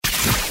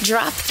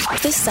Drop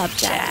the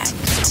subject.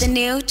 The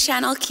new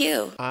Channel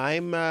Q.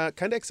 I'm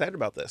kind of excited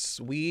about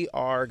this. We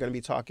are going to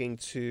be talking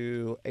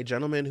to a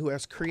gentleman who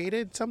has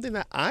created something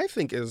that I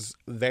think is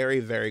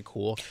very, very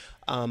cool.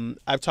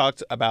 I've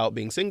talked about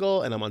being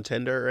single, and I'm on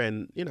Tinder,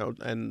 and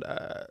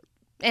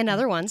And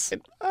other ones.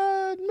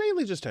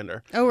 mainly just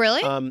Tinder. Oh,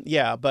 really?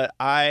 Yeah, but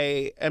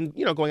I am,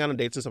 going on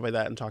dates and stuff like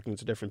that and talking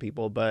to different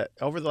people. But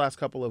over the last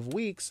couple of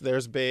weeks,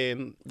 there's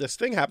been this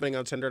thing happening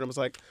on Tinder, and I was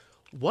like,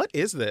 what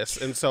is this?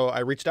 And so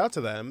I reached out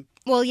to them.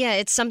 Well, yeah,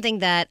 it's something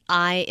that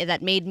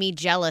made me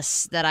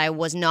jealous that I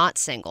was not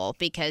single,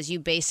 because you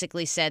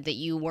basically said that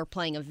you were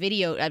playing a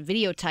video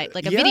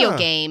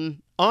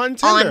game on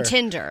Tinder. On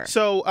Tinder.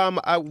 So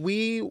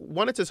we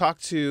wanted to talk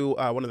to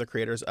one of the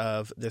creators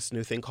of this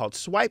new thing called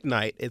Swipe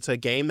Night. It's a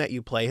game that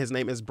you play. His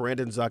name is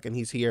Brandon Zuck, and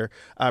he's here.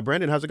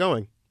 Brandon, how's it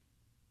going?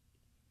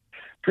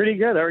 Pretty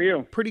good. How are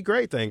you? Pretty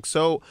great, thanks.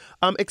 So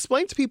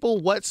explain to people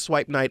what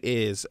Swipe Night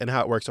is and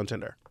how it works on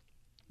Tinder.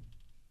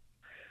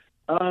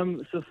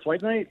 So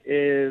Swipe Night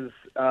is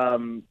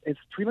it's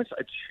pretty much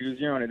a choose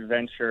your own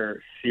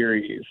adventure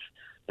series.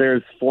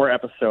 There's 4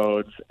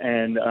 episodes,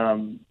 and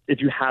if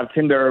you have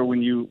Tinder,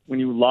 when you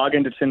log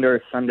into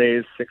Tinder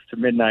Sundays 6 to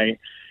midnight,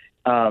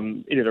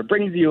 it either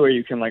brings you, or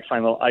you can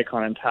find a little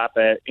icon and tap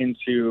it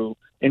into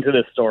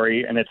this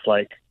story, and it's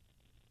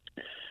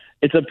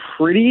a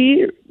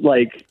pretty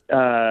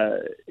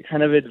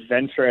kind of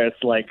adventurous,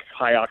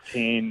 high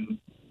octane,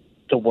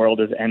 the world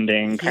is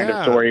ending kind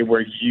of story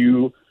where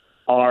you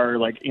are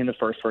in the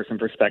first person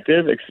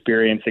perspective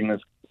experiencing this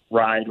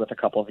ride with a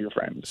couple of your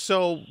friends.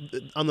 So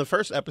on the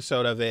first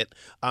episode of it,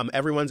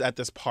 everyone's at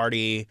this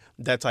party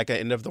that's like an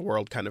end of the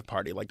world kind of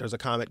party. There's a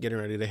comet getting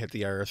ready to hit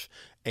the earth,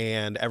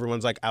 and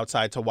everyone's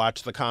outside to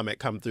watch the comet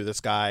come through the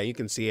sky. You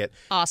can see it.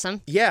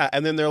 Awesome. Yeah.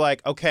 And then they're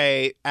like,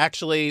 okay,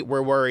 actually,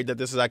 we're worried that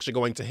this is actually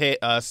going to hit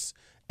us.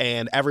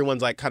 And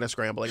everyone's kind of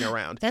scrambling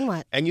around. Then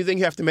what? And you think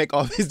you have to make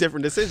all these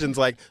different decisions.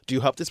 Do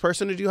you help this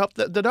person, or do you help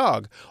the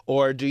dog?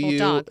 Or do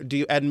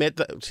you admit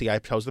I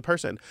chose the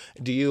person.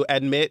 Do you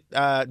admit,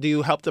 do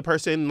you help the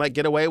person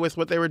get away with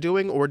what they were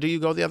doing? Or do you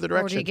go the other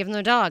direction? Or do you give them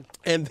the dog?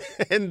 And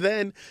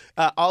then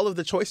all of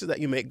the choices that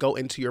you make go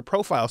into your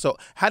profile. So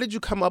how did you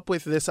come up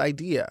with this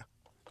idea?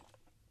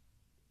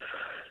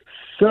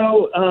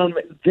 So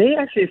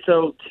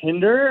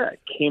Tinder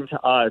came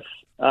to us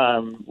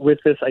with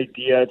this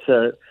idea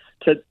to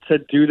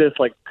do this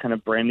kind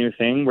of brand new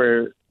thing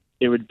where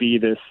it would be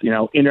this,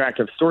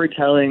 interactive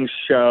storytelling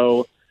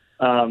show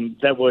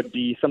that would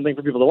be something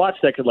for people to watch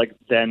that could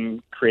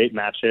then create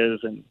matches.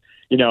 And,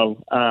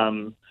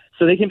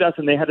 so they came to us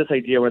and they had this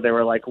idea where they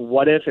were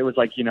what if it was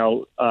you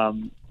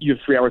have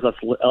 3 hours left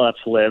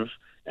to live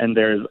and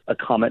there's a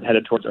comet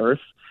headed towards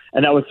Earth.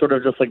 And that was sort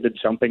of just the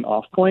jumping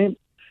off point,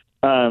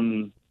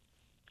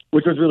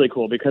 which was really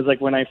cool because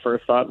when I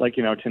first thought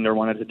Tinder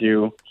wanted to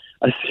do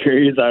a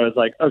series, I was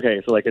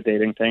okay, so a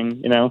dating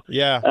thing,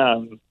 Yeah.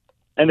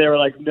 And they were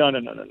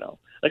no.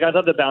 I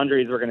thought the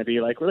boundaries were going to be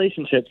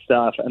relationship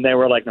stuff, and they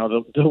were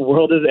no, the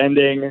world is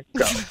ending.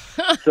 Go.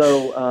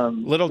 So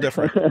little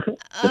different.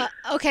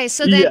 Okay,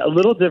 so then a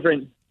little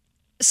different.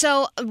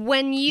 So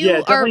when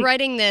you are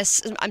writing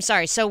this, I'm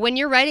sorry. So when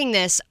you're writing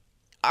this,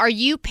 are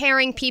you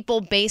pairing people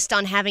based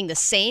on having the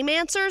same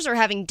answers or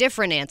having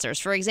different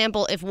answers? For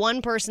example, if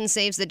one person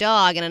saves the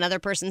dog and another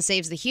person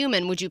saves the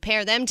human, would you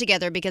pair them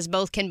together because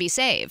both can be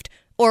saved?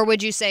 Or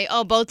would you say,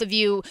 oh, both of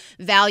you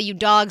value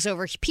dogs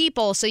over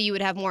people, so you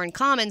would have more in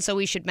common, so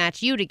we should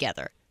match you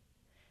together?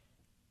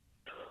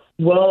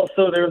 Well,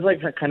 so there's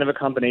kind of a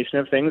combination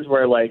of things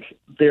where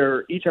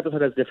each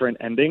episode has different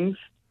endings,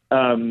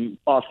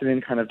 often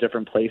in kind of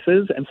different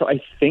places. And so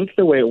I think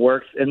the way it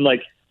works, and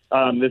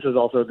this is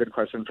also a good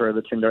question for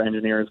the Tinder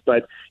engineers,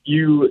 but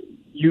you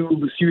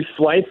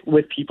swipe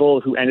with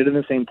people who ended in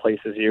the same place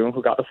as you,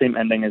 who got the same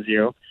ending as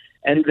you,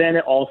 and then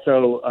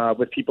also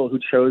with people who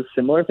chose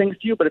similar things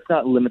to you, but it's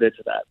not limited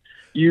to that.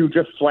 You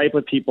just swipe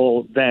with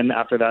people then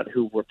after that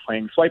who were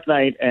playing Swipe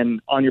Night,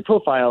 and on your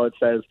profile it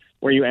says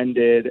where you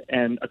ended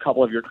and a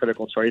couple of your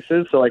critical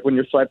choices. So when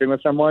you're swiping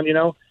with someone,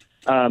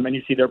 and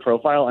you see their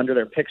profile under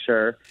their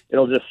picture,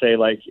 it'll just say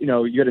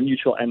you had a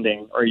mutual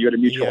ending or you had a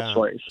mutual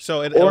choice.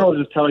 So it'll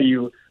just tell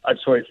you a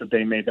choice that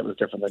they made that was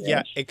different than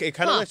yours. Yeah, it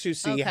kind of lets you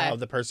see how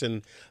the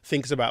person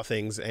thinks about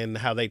things and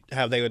how they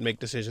would make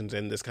decisions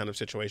in this kind of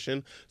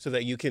situation, so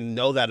that you can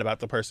know that about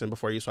the person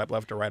before you swipe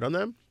left or right on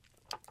them.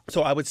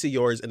 So I would see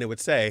yours and it would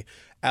say,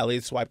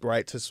 Allie swiped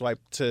right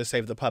to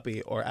save the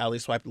puppy, or Allie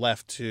swiped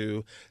left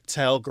to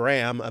tell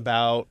Graham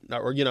about,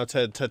 or,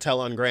 to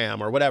tell on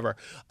Graham or whatever.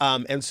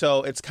 And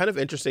so it's kind of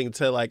interesting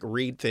to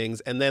read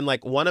things. And then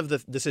one of the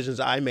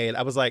decisions I made,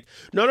 I was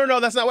no,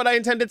 that's not what I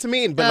intended to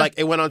mean. But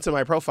it went onto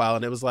my profile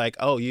and it was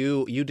oh,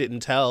 you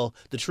didn't tell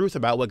the truth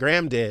about what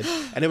Graham did.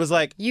 And it was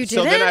you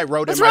so then I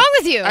wrote What's wrong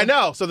with you? I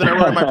know. So then I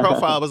wrote in my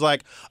profile, I was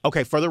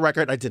okay, for the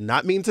record, I did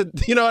not mean to,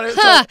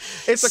 so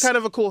it's a kind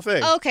of a cool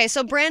thing. Okay,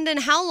 so Brandon,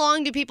 how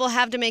long do people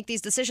have to make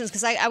these decisions?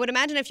 Because I would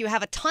imagine if you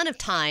have a ton of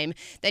time,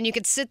 then you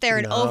could sit there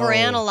and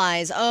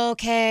overanalyze.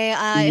 Okay,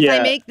 if I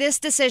make this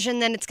decision,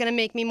 then it's going to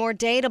make me more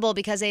dateable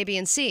because A, B,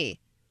 and C.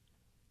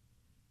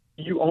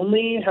 you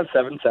only have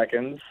 7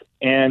 seconds,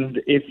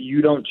 and if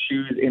you don't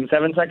choose in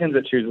 7 seconds,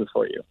 it chooses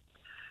for you.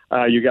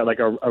 You get like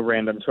a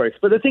random choice.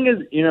 But the thing is,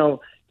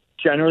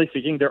 generally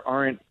speaking, there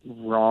aren't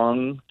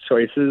wrong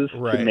choices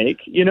to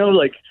make.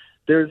 Like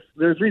there's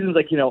reasons,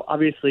 like,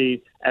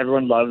 obviously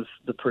everyone loves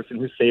the person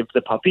who saved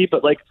the puppy,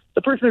 but like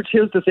the person who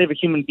chose to save a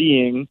human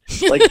being,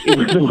 like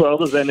when the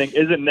world is ending,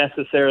 isn't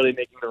necessarily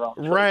making the wrong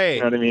choice. Right. You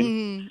know what I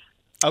mean?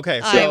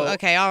 Okay. So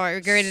okay, all right,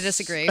 agree to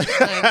disagree.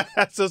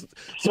 So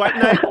Swipe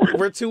Night,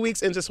 we're 2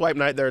 weeks into Swipe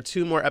Night. There are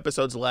 2 more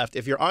episodes left.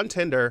 If you're on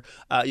Tinder,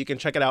 you can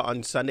check it out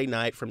on Sunday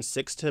night from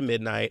 6 to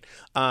midnight.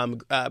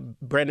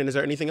 Brandon, is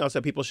there anything else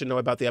that people should know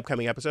about the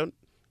upcoming episode?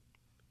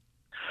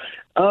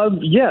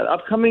 Yeah,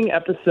 upcoming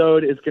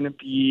episode is going to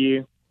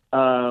be,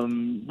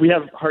 we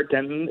have Hart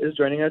Denton is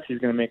joining us. He's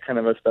going to make kind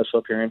of a special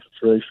appearance.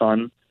 It's really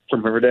fun,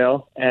 from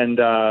Riverdale. And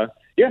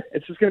yeah,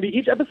 it's just going to be,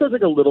 each episode's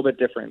like a little bit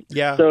different.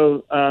 Yeah.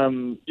 So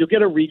you'll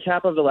get a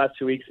recap of the last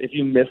 2 weeks. If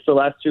you missed the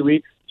last 2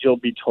 weeks, you'll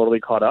be totally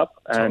caught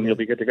up and you'll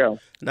be good to go.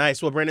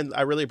 Nice. Well, Brandon,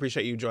 I really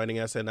appreciate you joining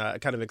us and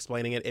kind of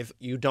explaining it. If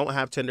you don't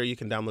have Tinder, you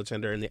can download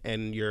Tinder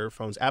in your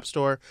phone's app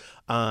store.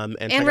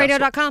 And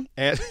radio.com.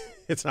 And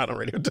it's not on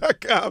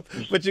radio.com,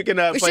 but you can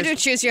we should do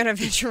Choose Your Own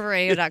Adventure for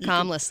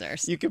radio.com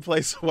listeners. You can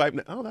play Swipe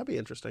Night. Oh, that'd be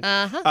interesting.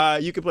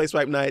 You can play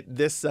Swipe Night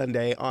this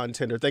Sunday on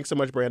Tinder. Thanks so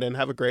much, Brandon.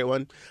 Have a great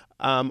one.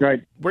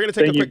 Right. We're going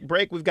to take a quick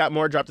break. We've got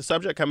more Drop the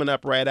Subject coming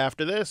up right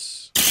after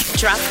this.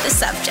 Drop the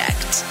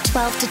Subject.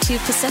 12 to 2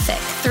 Pacific,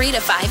 3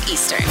 to 5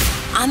 Eastern.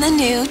 On the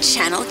new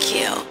Channel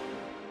Q.